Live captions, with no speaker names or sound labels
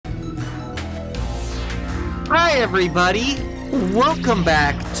Hi everybody! Welcome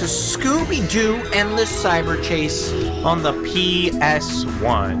back to Scooby-Doo and the Cyber Chase on the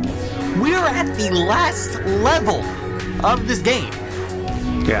PS1. We're at the last level of this game,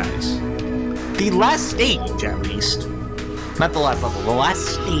 guys. The last stage, at least. Not the last level, the last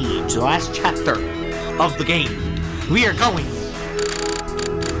stage, the last chapter of the game. We are going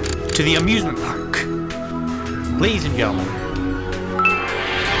to the amusement park. Ladies and gentlemen.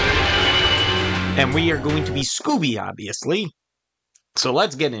 And we are going to be Scooby, obviously. So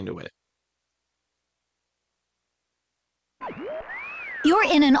let's get into it. You're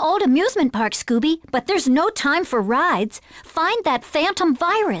in an old amusement park, Scooby, but there's no time for rides. Find that phantom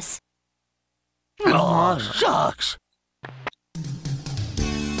virus. Oh, shucks.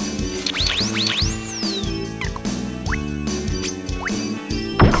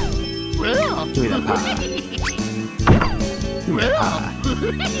 Well. Give me that pie. Give me that pie.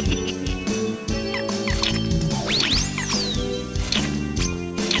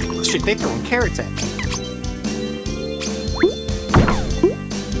 Shit, they throwing carrots at me.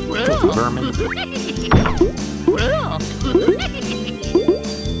 Well. Vermin. Well.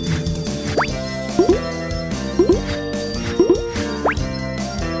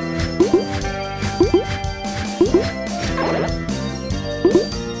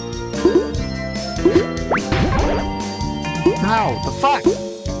 Ow, the fuck?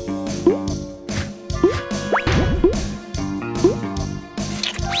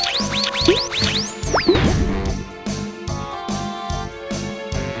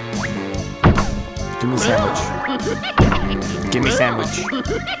 Give me sandwich. Give me sandwich.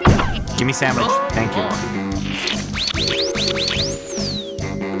 Give me sandwich. Thank you.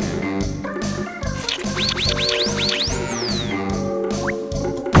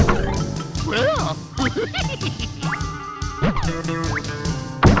 Well.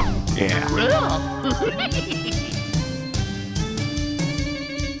 Yeah. Well.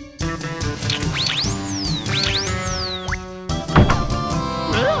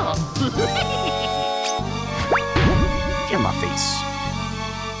 Well. Get in my face.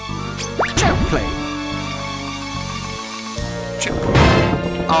 Chill play. Chill play.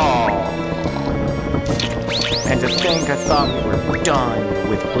 Oh. And to think I thought we were done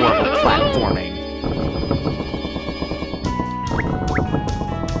with horrible platforming.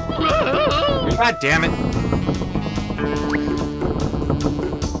 God damn it.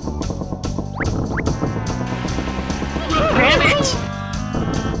 Damn it!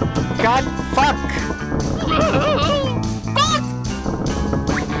 God fuck!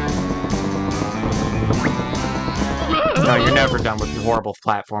 No, you're never done with your horrible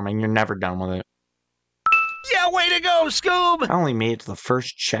platforming. You're never done with it. Yeah, way to go, Scoob! I only made it to the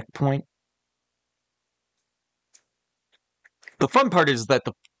first checkpoint. The fun part is that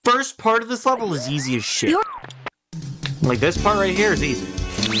the first part of this level is easy as shit. Like, this part right here is easy.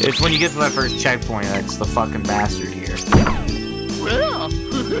 It's when you get to that first checkpoint that's the fucking bastard here. Well.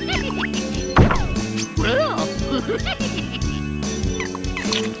 Well.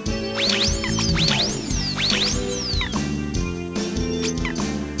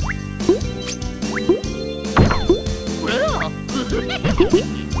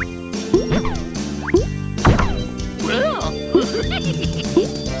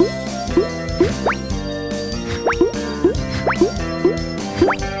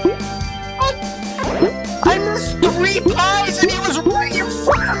 I missed 3 pies and he was right in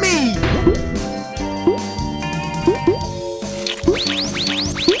front of me!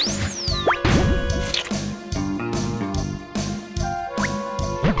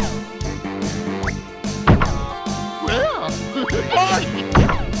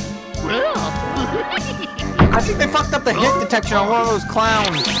 I think they fucked up the hit detection on one of those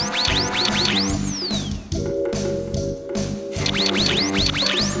clowns.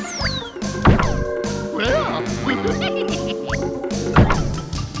 Well.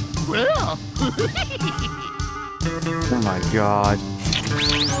 Well. Oh my god.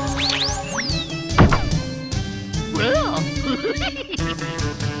 Well.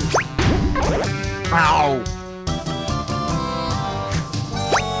 Ow!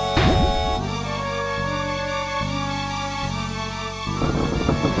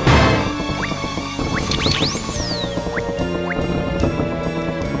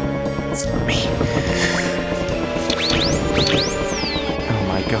 Oh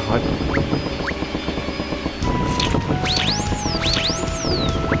my god.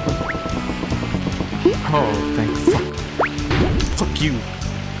 Oh, thank fuck. Fuck you.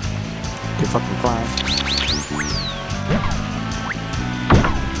 You fucking clown.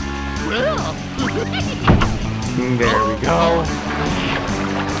 Well. There we go.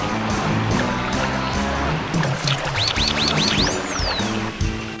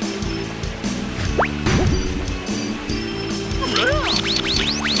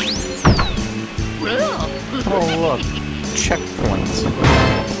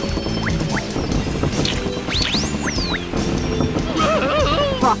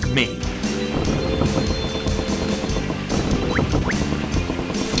 Fuck me.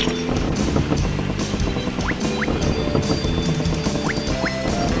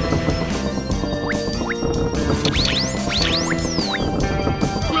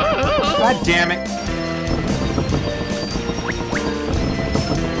 God damn it.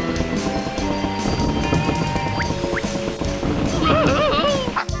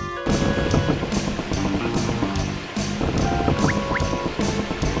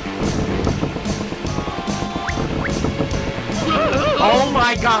 Oh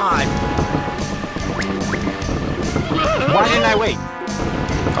my god! Why didn't I wait?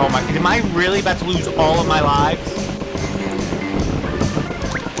 Oh my, am I really about to lose all of my lives?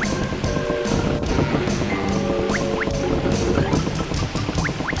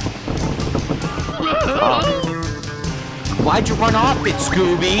 Why'd you run off it,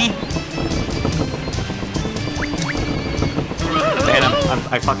 Scooby? Man,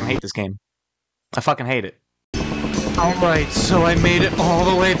 I fucking hate this game. I fucking hate it. Alright, so I made it all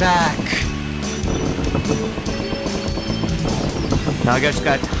the way back. Now I just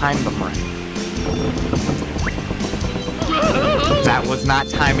gotta time them right. That was not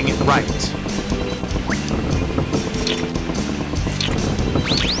timing it right.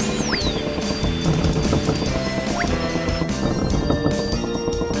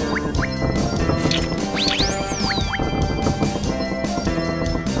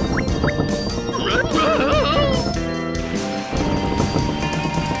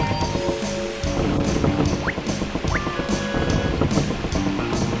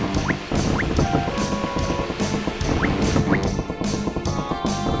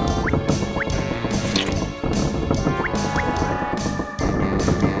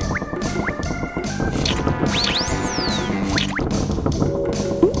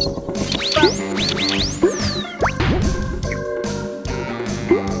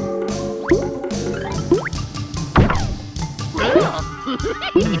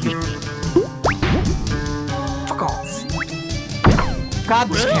 Fuck off. God,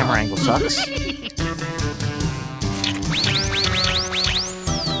 this camera angle sucks.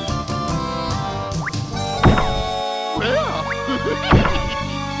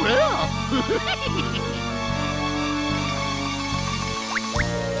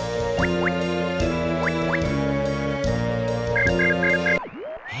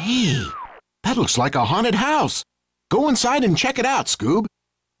 Hey, that looks like a haunted house. Go inside and check it out, Scoob.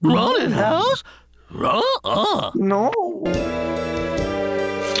 Haunted house? No.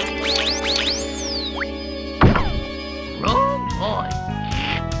 Wrong toy.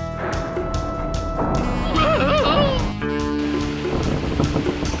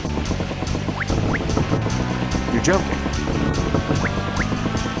 You're joking.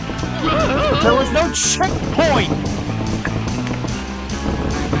 There was no checkpoint!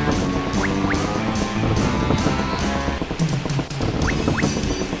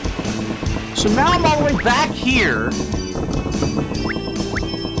 So now I'm all the way back here.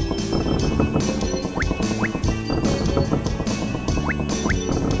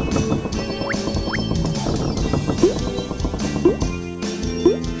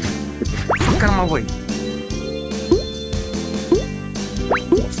 Fuck out of my way.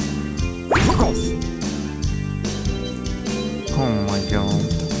 Fuck off. Oh my god.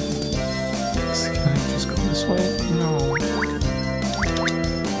 Can I just go this way? No.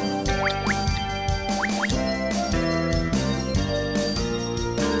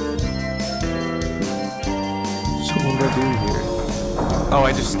 What do I do here? Oh,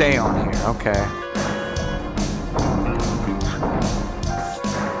 I just stay on here. Okay.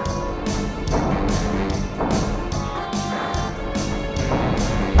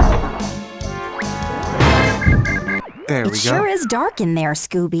 There we go. It sure is dark in there,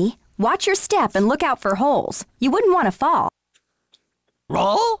 Scooby. Watch your step and look out for holes. You wouldn't want to fall.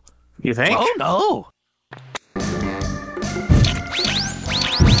 Roll? You think? Oh, no.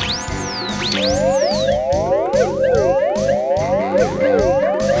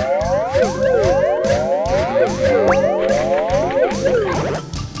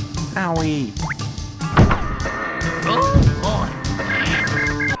 Owie.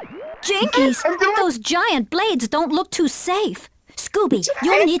 Jinkies, those giant blades don't look too safe. Scooby,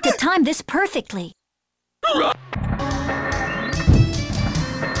 you'll need to time this perfectly.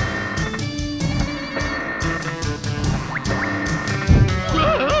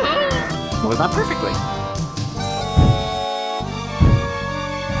 Well, not perfectly.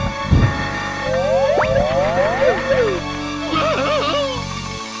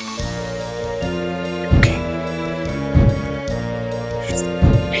 Okay.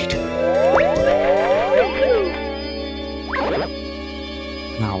 Wait.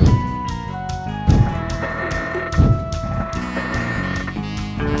 No.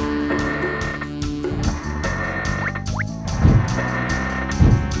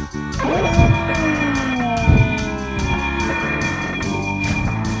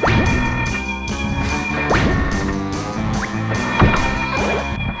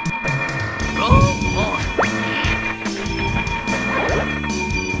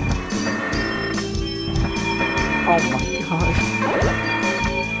 Oh my god.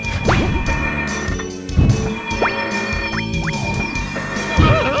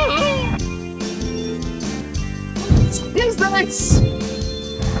 Is this?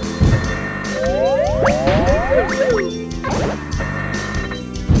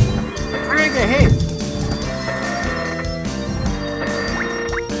 I'm gonna get hit.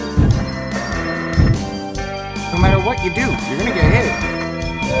 No matter what you do, you're gonna get hit.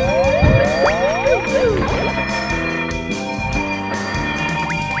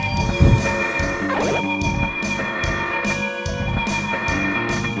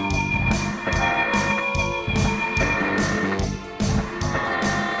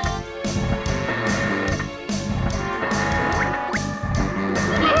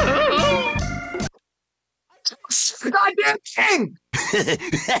 Goddamn thing!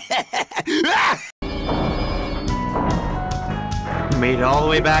 Made it all the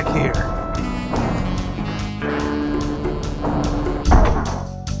way back here.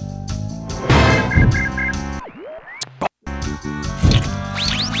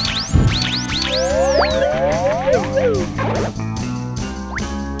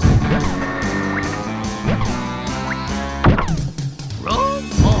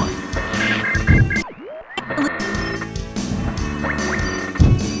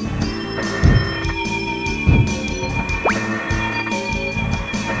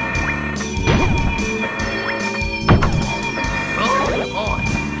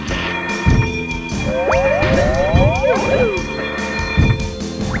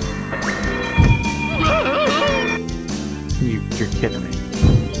 You're kidding me.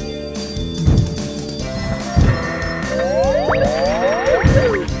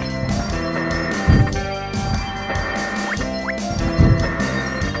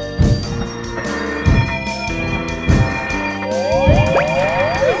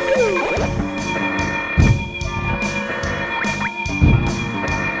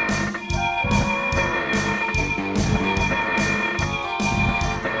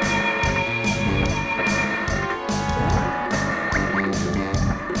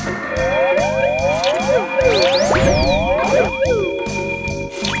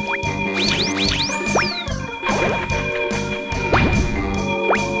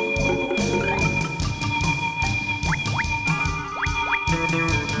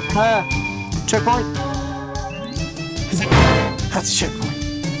 Checkpoint? That's a checkpoint.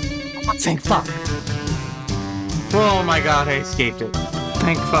 Thank fuck. Oh my god, I escaped it.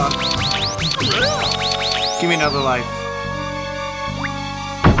 Thank fuck. Give me another life.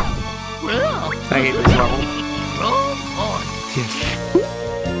 I hate this level. Yes.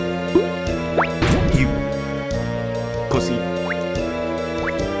 You pussy.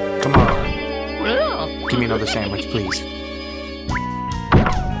 Come on. Give me another sandwich, please.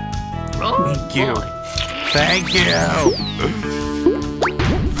 Thank you. Thank you.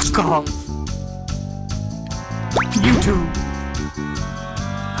 Fuck off. You too.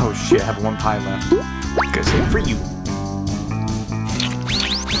 Oh shit, I have one pie left. Gonna save it for you.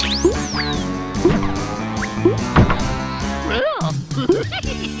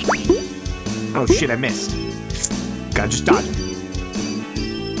 Oh shit, I missed. Gotta just dodge it.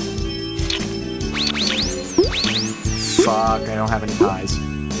 Fuck, I don't have any pies.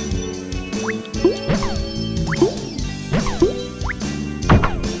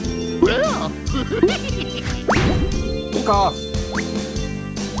 Fuck off.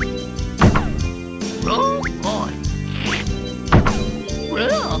 I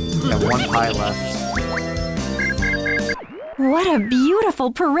have one pie left. What a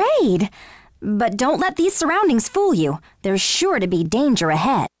beautiful parade! But don't let these surroundings fool you. There's sure to be danger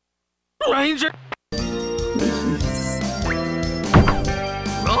ahead. Ranger!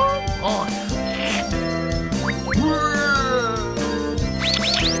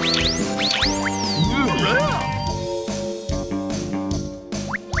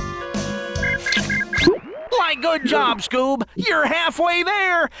 Good job, Scoob. You're halfway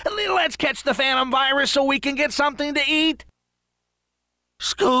there. Let's catch the Phantom Virus so we can get something to eat.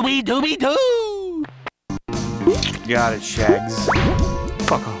 Scooby-Dooby-Doo! Got it, Shags.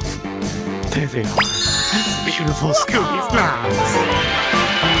 Fuck off. There they are. Beautiful Scooby Snacks.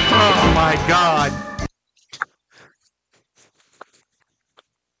 Oh my god.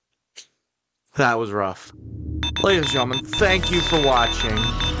 That was rough. Ladies and gentlemen, thank you for watching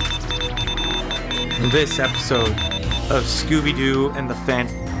this episode of Scooby-Doo and the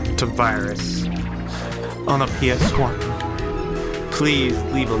Phantom Virus on the PS1. Please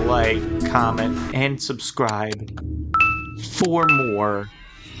leave a like, comment, and subscribe for more.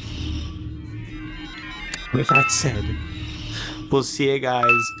 With that said, we'll see you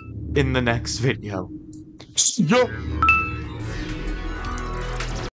guys in the next video. See ya!